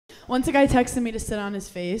Once a guy texted me to sit on his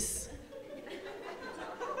face.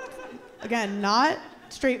 Again, not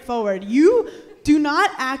straightforward. You do not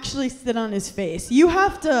actually sit on his face. You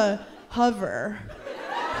have to hover.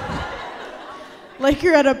 Like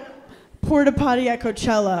you're at a porta potty at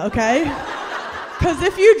Coachella, okay? Because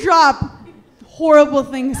if you drop, horrible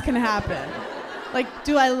things can happen. Like,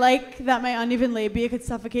 do I like that my uneven labia could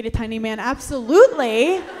suffocate a tiny man?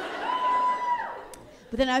 Absolutely.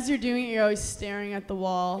 But then as you're doing it, you're always staring at the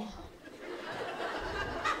wall.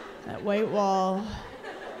 That white wall.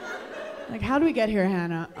 Like, how do we get here,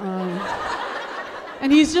 Hannah?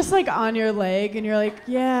 And he's just like on your leg, and you're like,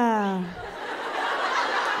 yeah.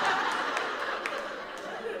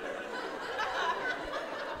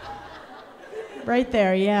 Right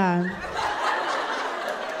there, yeah.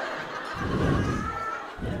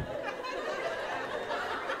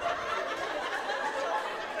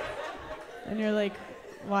 And you're like,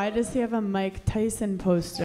 why does he have a Mike Tyson poster?